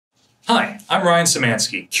Hi, I'm Ryan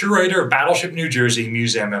Szymanski, curator of Battleship New Jersey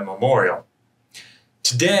Museum and Memorial.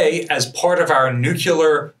 Today, as part of our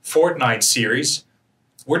Nuclear Fortnight series,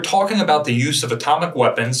 we're talking about the use of atomic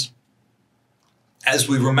weapons as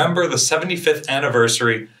we remember the 75th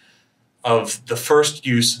anniversary of the first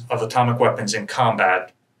use of atomic weapons in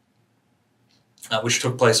combat, which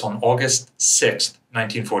took place on August 6th,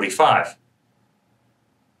 1945.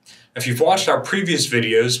 If you've watched our previous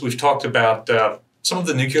videos, we've talked about some of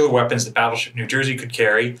the nuclear weapons that Battleship New Jersey could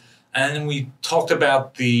carry, and we talked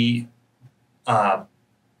about the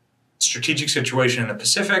strategic situation in the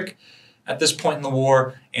Pacific at this point in the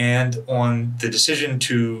war, and on the decision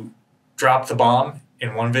to drop the bomb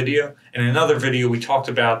in one video. In another video, we talked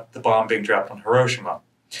about the bomb being dropped on Hiroshima.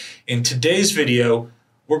 In today's video,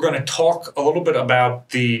 we're going to talk a little bit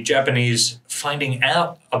about the Japanese finding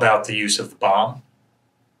out about the use of the bomb.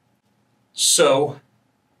 So,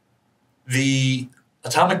 the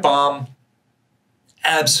atomic bomb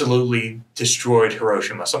absolutely destroyed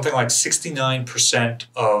Hiroshima. Something like 69%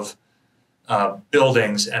 of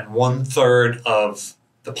buildings and 1/3 of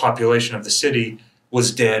the population of the city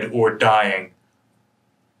was dead or dying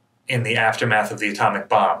in the aftermath of the atomic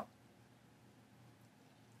bomb.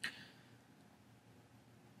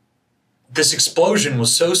 This explosion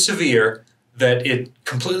was so severe that it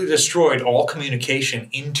completely destroyed all communication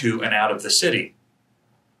into and out of the city.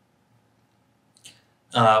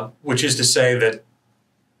 Which is to say that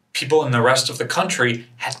people in the rest of the country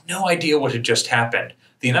had no idea what had just happened.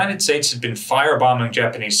 The United States had been firebombing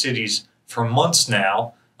Japanese cities for months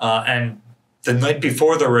now, and the night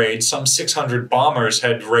before the raid, some 600 bombers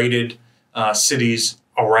had raided cities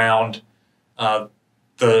around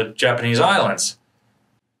the Japanese islands.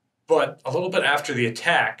 But a little bit after the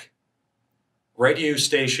attack, radio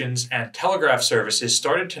stations and telegraph services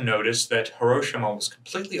started to notice that Hiroshima was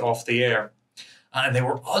completely off the air. And they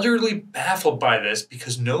were utterly baffled by this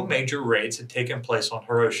because no major raids had taken place on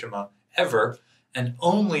Hiroshima ever, and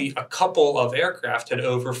only a couple of aircraft had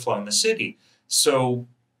overflown the city. So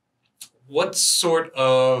what sort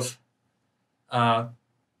of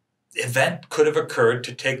event could have occurred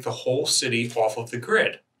to take the whole city off of the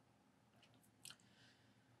grid?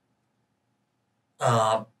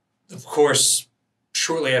 Of course,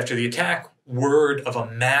 shortly after the attack, word of a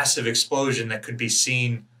massive explosion that could be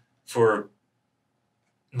seen for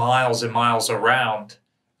miles and miles around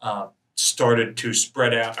started to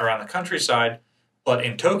spread out around the countryside. But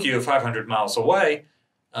in Tokyo, 500 miles away,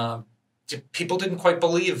 people didn't quite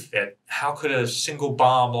believe it. How could a single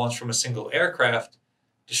bomb launched from a single aircraft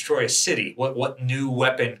destroy a city? What new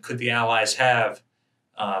weapon could the Allies have?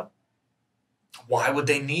 Why would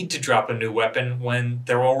they need to drop a new weapon when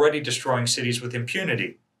they're already destroying cities with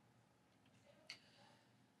impunity?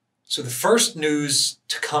 So the first news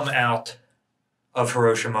to come out of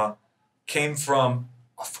Hiroshima came from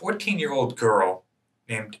a 14-year-old girl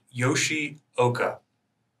named Yoshi Oka.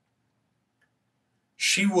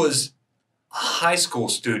 She was a high school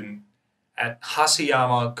student at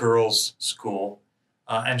Haseyama Girls' School,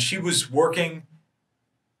 and she was working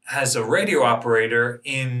as a radio operator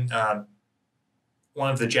in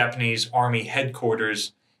one of the Japanese Army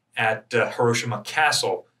headquarters at Hiroshima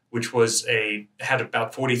Castle, which was had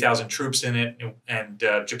about 40,000 troops in it, and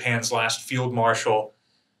Japan's last field marshal,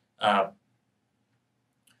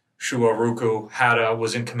 Shuaruku Hata,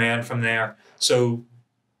 was in command from there. So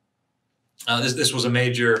this was a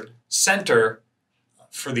major center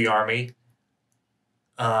for the army,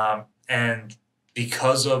 and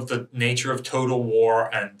because of the nature of total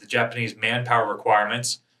war and the Japanese manpower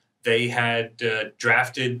requirements, they had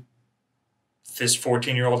drafted this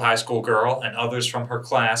 14-year-old high school girl and others from her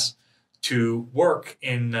class to work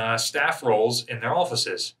in staff roles in their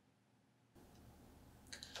offices.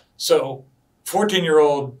 So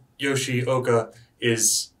 14-year-old Yoshi Oka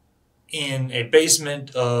is in a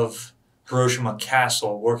basement of Hiroshima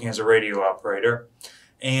Castle working as a radio operator,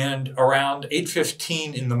 and around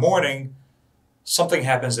 8:15 in the morning, something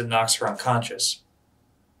happens that knocks her unconscious.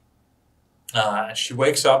 She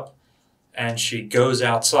wakes up and she goes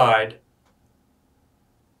outside,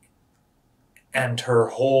 and her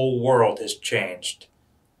whole world has changed.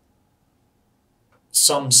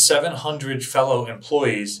 Some 700 fellow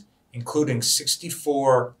employees, including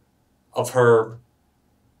 64 of her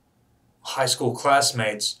high school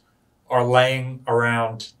classmates, are laying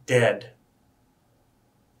around dead.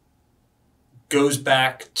 Goes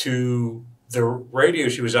back to the radio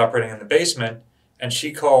she was operating in the basement, and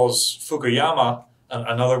she calls Fukuyama,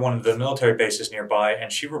 another one of the military bases nearby,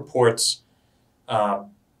 and she reports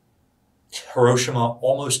Hiroshima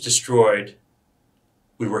almost destroyed.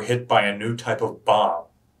 We were hit by a new type of bomb.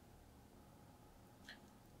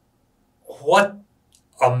 what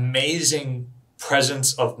amazing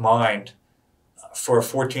presence of mind for a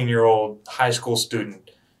 14-year-old high school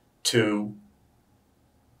student to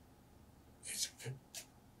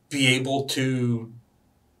be able to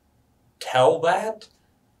tell that.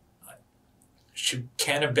 She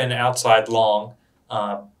can't have been outside long.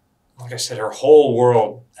 Like I said, her whole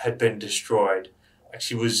world had been destroyed.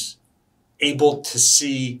 She was able to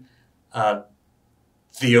see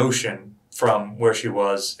the ocean from where she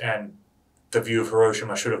was, and the view of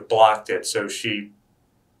Hiroshima should have blocked it. So she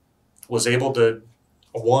was able to,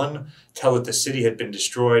 one, tell that the city had been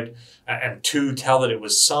destroyed, and two, tell that it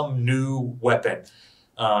was some new weapon.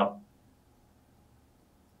 How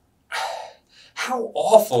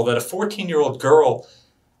awful that a 14-year-old girl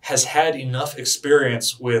has had enough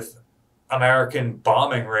experience with American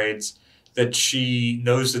bombing raids that she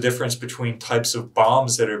knows the difference between types of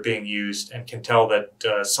bombs that are being used and can tell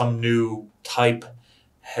that some new type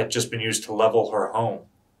had just been used to level her home.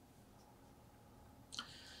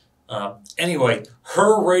 Anyway,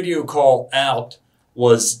 her radio call out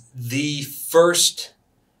was the first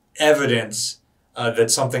evidence that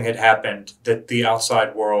something had happened that the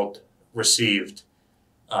outside world received.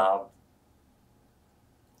 But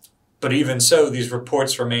even so, these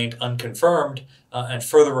reports remained unconfirmed, and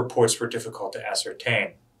further reports were difficult to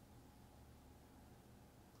ascertain.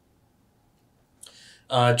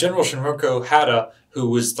 General Shinroko Hata, who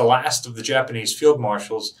was the last of the Japanese field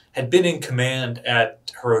marshals, had been in command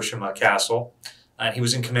at Hiroshima Castle, and he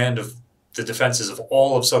was in command of the defenses of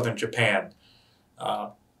all of southern Japan.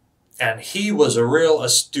 And he was a real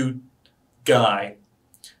astute guy.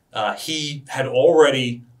 He had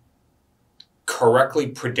already correctly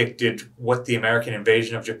predicted what the American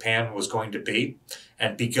invasion of Japan was going to be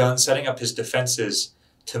and begun setting up his defenses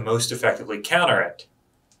to most effectively counter it.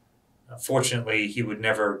 Fortunately, he would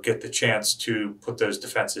never get the chance to put those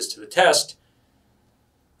defenses to the test.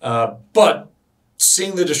 But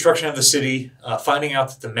seeing the destruction of the city, finding out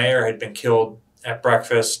that the mayor had been killed at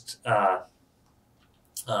breakfast,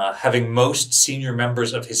 having most senior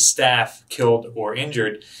members of his staff killed or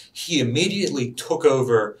injured, he immediately took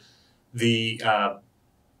over the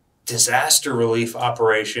disaster relief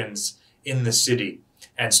operations in the city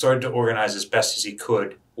and started to organize as best as he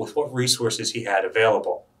could with what resources he had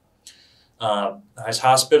available. His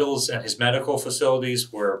hospitals and his medical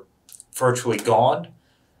facilities were virtually gone,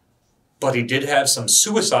 but he did have some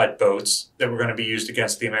suicide boats that were going to be used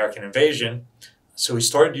against the American invasion, so he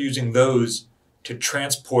started using those to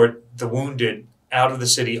transport the wounded out of the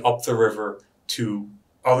city up the river to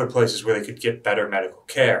other places where they could get better medical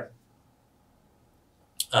care.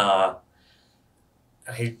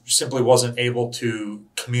 He simply wasn't able to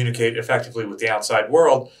communicate effectively with the outside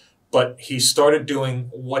world, but he started doing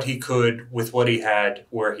what he could with what he had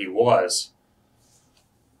where he was.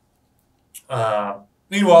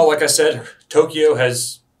 Meanwhile, like I said, Tokyo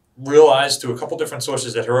has realized through a couple different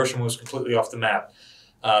sources that Hiroshima was completely off the map.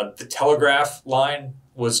 The telegraph line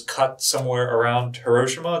was cut somewhere around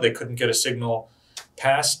Hiroshima. They couldn't get a signal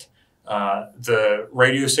past. The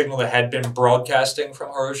radio signal that had been broadcasting from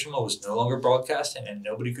Hiroshima was no longer broadcasting, and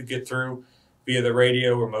nobody could get through via the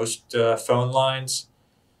radio or most phone lines.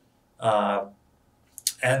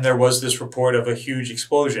 And there was this report of a huge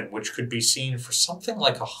explosion, which could be seen for something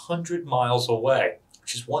like 100 miles away,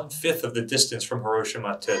 which is 1/5 of the distance from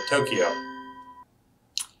Hiroshima to Tokyo.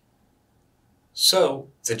 So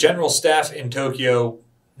the general staff in Tokyo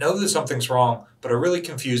know that something's wrong, but are really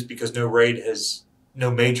confused because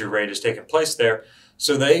no major raid has taken place there.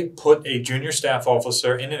 So they put a junior staff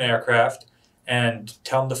officer in an aircraft and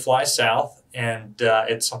tell him to fly south, and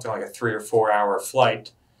it's something like a 3 or 4 hour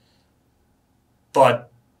flight. But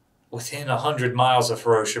within 100 miles of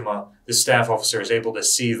Hiroshima, the staff officer is able to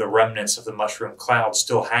see the remnants of the mushroom cloud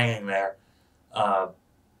still hanging there.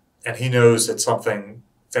 And he knows that something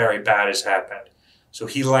very bad has happened. So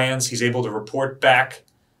he lands, he's able to report back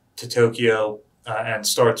to Tokyo and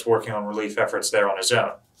starts working on relief efforts there on his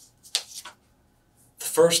own. The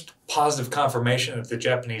first positive confirmation that the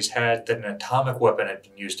Japanese had that an atomic weapon had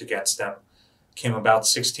been used against them came about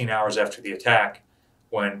 16 hours after the attack,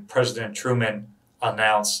 when President Truman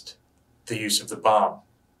announced the use of the bomb.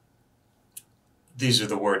 These are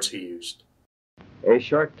the words he used. A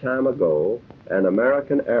short time ago, an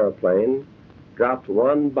American airplane dropped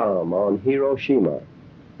one bomb on Hiroshima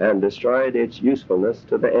and destroyed its usefulness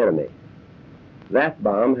to the enemy. That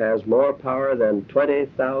bomb has more power than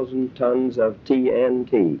 20,000 tons of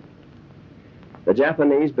TNT. The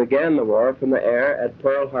Japanese began the war from the air at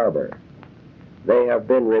Pearl Harbor. They have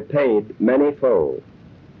been repaid many-fold,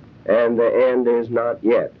 and the end is not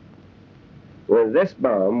yet. With this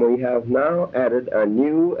bomb, we have now added a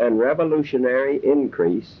new and revolutionary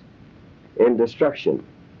increase in destruction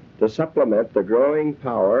to supplement the growing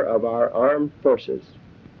power of our armed forces.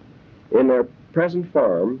 In their present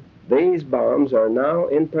form, these bombs are now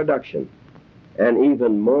in production, and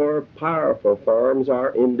even more powerful forms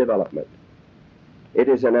are in development. It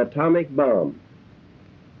is an atomic bomb.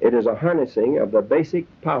 It is a harnessing of the basic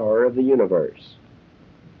power of the universe.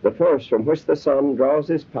 The force from which the sun draws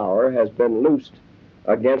his power has been loosed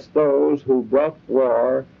against those who brought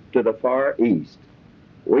war to the Far East.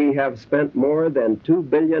 We have spent more than $2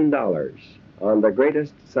 billion on the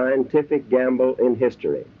greatest scientific gamble in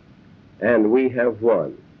history, and we have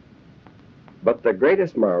won. But the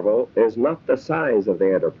greatest marvel is not the size of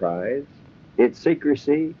the enterprise, its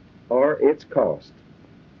secrecy, or its cost,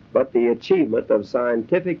 but the achievement of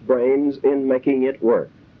scientific brains in making it work.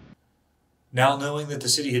 Now knowing that the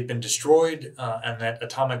city had been destroyed and that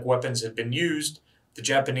atomic weapons had been used, the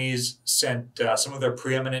Japanese sent some of their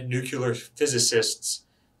preeminent nuclear physicists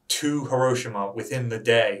to Hiroshima within the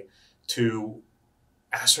day to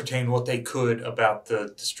ascertain what they could about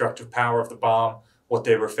the destructive power of the bomb, what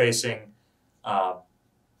they were facing. I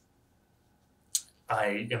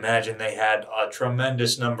imagine they had a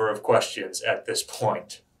tremendous number of questions at this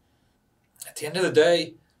point. At the end of the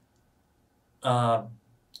day,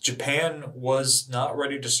 Japan was not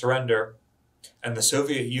ready to surrender, and the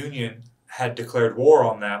Soviet Union had declared war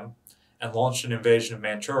on them and launched an invasion of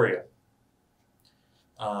Manchuria.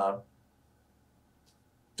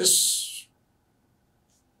 This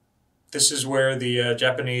is where the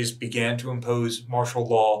Japanese began to impose martial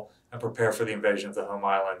law and prepare for the invasion of the home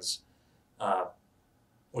islands,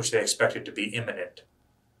 which they expected to be imminent.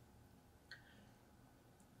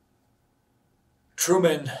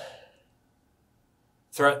 Truman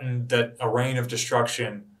threatened that a reign of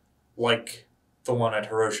destruction like the one at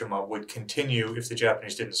Hiroshima would continue if the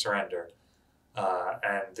Japanese didn't surrender.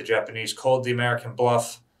 And the Japanese called the American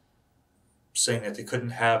bluff, saying that they couldn't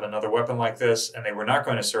have another weapon like this and they were not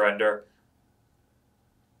going to surrender.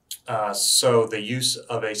 So the use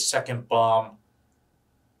of a second bomb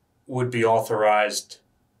would be authorized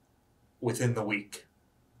within the week.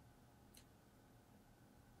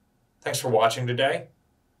 Thanks for watching today.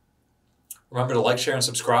 Remember to like, share, and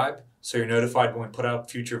subscribe so you're notified when we put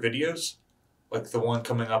out future videos, like the one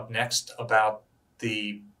coming up next about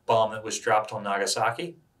the bomb that was dropped on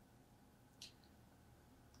Nagasaki.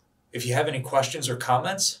 If you have any questions or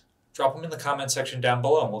comments, drop them in the comment section down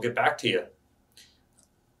below and we'll get back to you.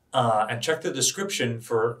 And check the description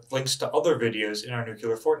for links to other videos in our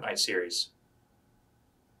Nuclear Fortnight series.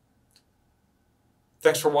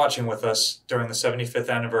 Thanks for watching with us during the 75th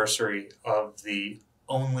anniversary of the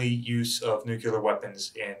only use of nuclear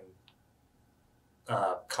weapons in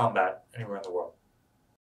combat anywhere in the world.